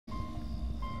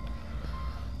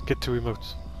Get 2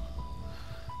 remotes.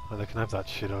 Oh, they can have that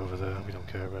shit over there. We don't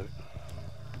care about it.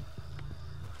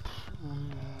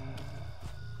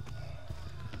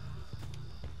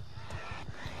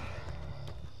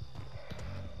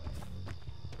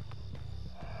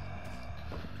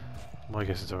 My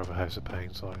guess is they're over House of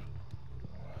Pain side.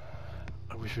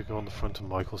 I wish we could go on the front of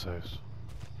Michael's house.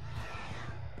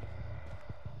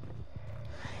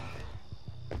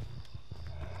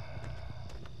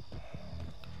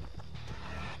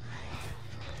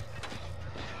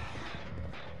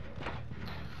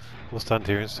 We'll stand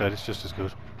here instead, it's just as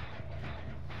good.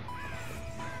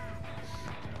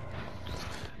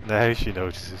 Now she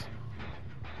notices.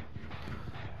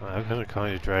 I'm gonna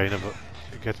kind of drain her, but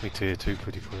it gets me tier 2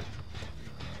 pretty quick.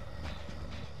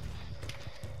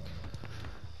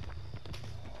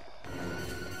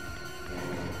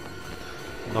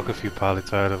 Knock a few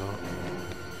pallets out of her.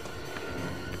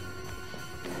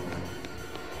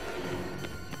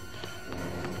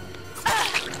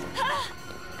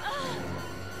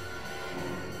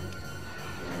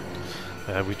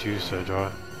 Yeah, we juice her dry.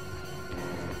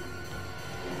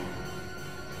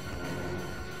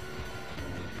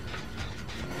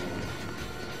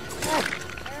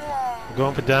 We're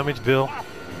going for damage, Bill.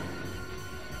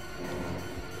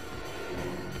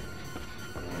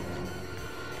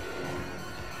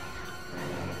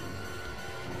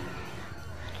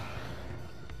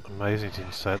 Amazing it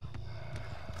didn't set.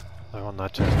 They're on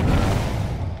that chest now.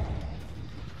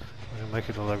 We're gonna make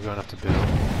it look like we're gonna have to build.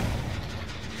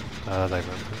 They went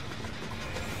for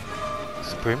it.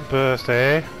 Sprint burst,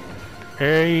 eh?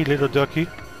 Hey, little ducky.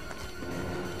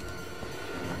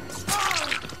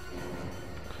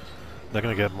 They're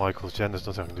gonna get Michael's gen, there's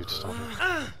nothing I can do to stop it.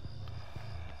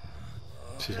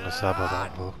 She's gonna stab her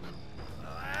that book.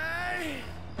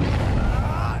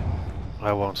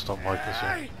 I won't stop Michael's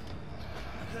gen.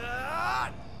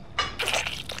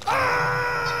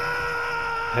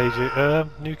 Hey G,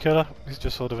 new killer. He's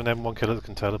just sort of an M1 killer that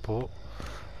can teleport.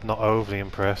 Not overly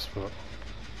impressed, but...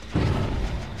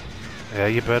 Yeah,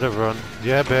 you better run.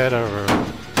 You better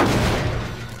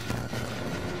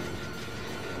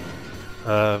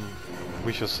run.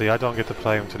 We shall see. I don't get to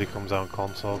play him until he comes out on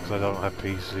console because I don't have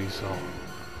PC, so...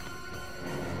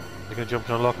 You're gonna jump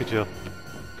and unlock it, Jill?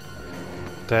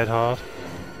 Dead hard.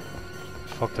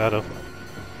 Fuck that up.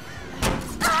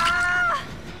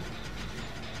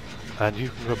 And you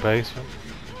can go basement.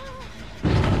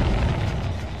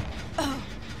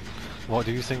 What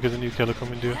do you think of the new killer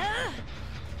coming, dude?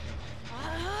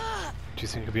 Do you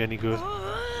think it'll be any good?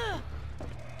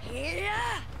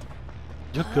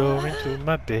 You're going to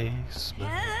my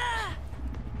basement.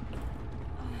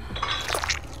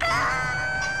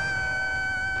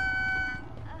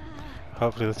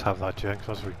 Hopefully let's have that gen,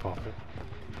 because we pop it.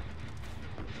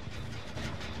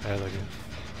 Yeah, they do.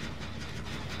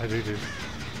 I do.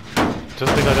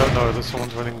 Just think I don't know that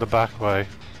someone's running the back way.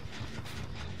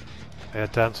 Yeah,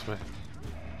 dance me.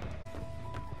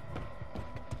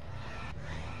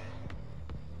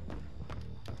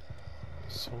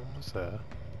 Someone was there.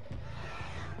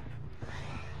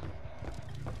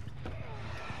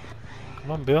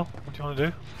 Come on, Bill. What do you want to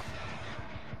do?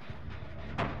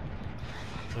 I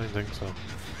don't think so.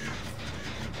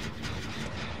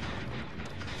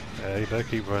 Yeah, you better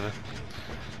keep running.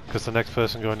 Because the next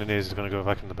person going in here is going to go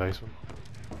back in the basement.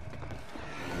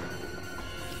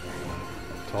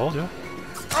 Told you.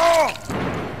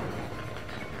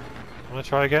 Wanna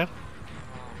try again?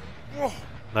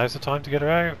 Now's the time to get her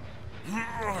out.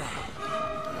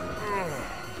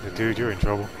 Dude, you're in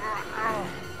trouble.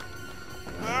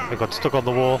 I got stuck on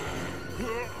the wall.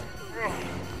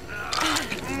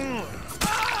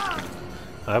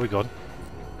 There we go.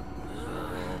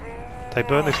 They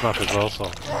burn this map as well,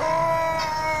 so...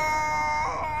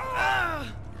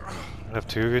 I have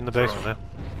 2 in the basement now.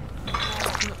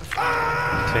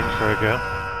 Tinker again.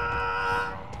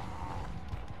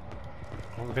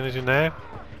 What are we gonna do now?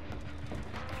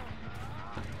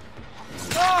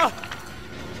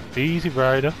 Easy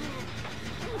rider.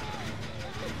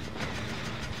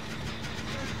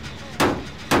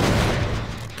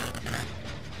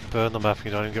 Burn the map if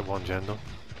you don't even get 1 gen done.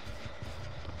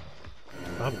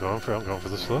 I'm going for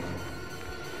the slug.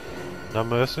 No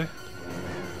mercy.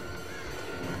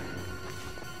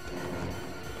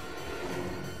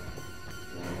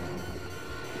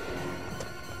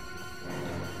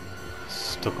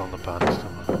 Stuck on the banister.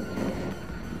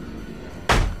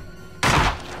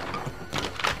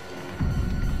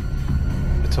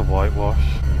 It's a whitewash.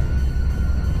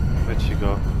 Where'd she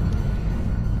go?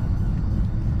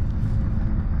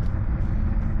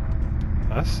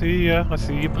 I see ya, I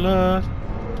see your blood.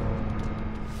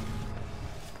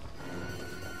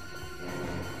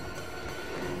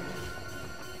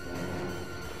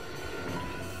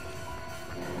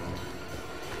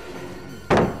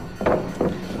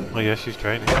 yeah, she's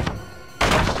training.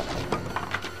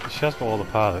 She has got all the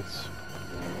pilots.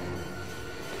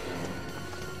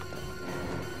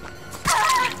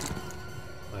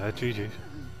 GG.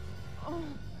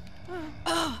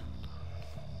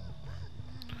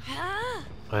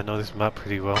 I know this map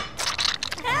pretty well.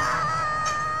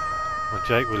 Well,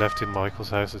 Jake, we left in Michael's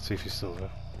house. Let's see if he's still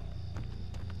there.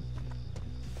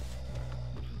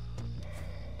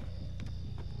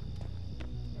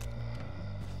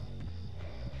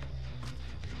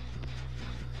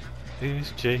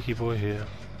 Is Jakey boy here?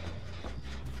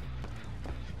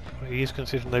 He is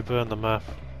considering they burned the map.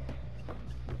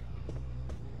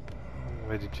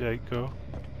 Where did Jake go?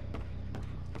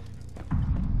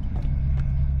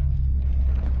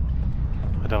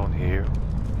 I don't hear him.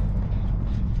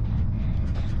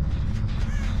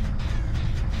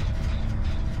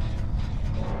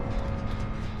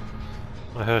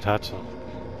 I heard Hudson.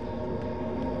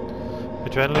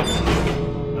 Adrenaline?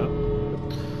 No.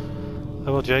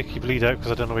 Oh well, Jake, you bleed out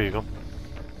because I don't know where you're gone.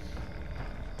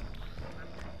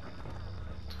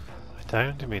 I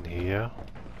downed him in here.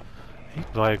 He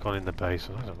might have gone in the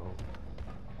basement, I don't know.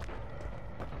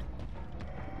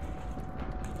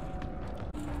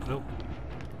 Nope.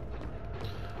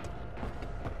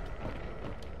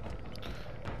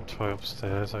 I'll try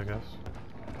upstairs, I guess.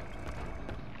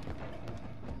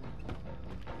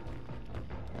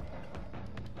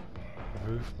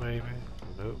 Roof, maybe?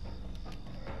 Nope.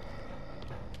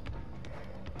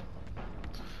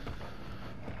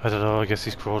 I don't know, I guess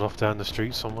he's crawled off down the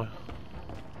street somewhere.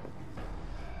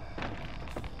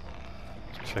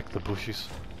 Check the bushes.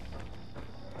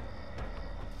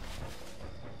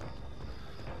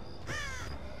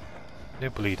 He'll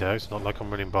bleed out, it's not like I'm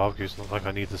running barbecue, it's not like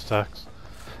I need the stacks.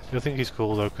 I think he's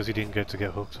cool though, because he didn't get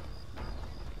hooked.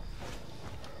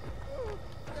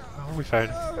 Oh, we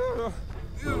found him.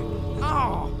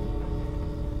 Oh!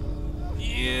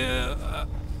 Yeah!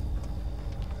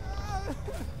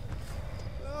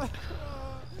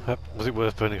 Was it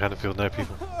worth burning Haddonfield now,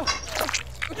 people?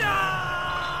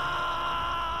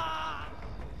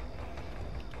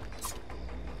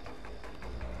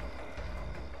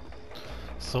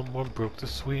 Someone broke the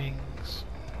swings.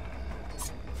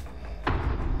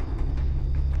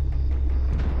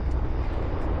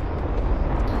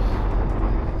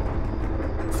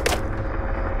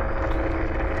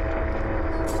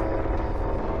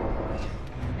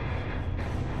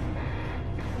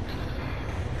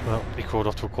 Well, he crawled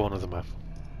off to a corner of the map.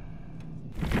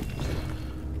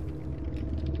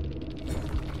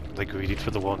 They greedied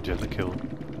for the one jet that killed him.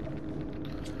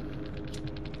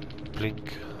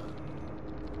 Blink.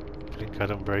 Blink, I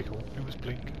don't break. It was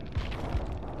Blink.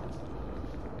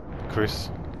 Chris.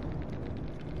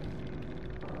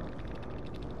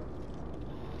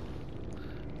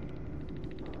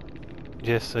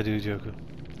 Yes, I do, Joker.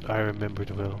 I remember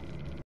it well.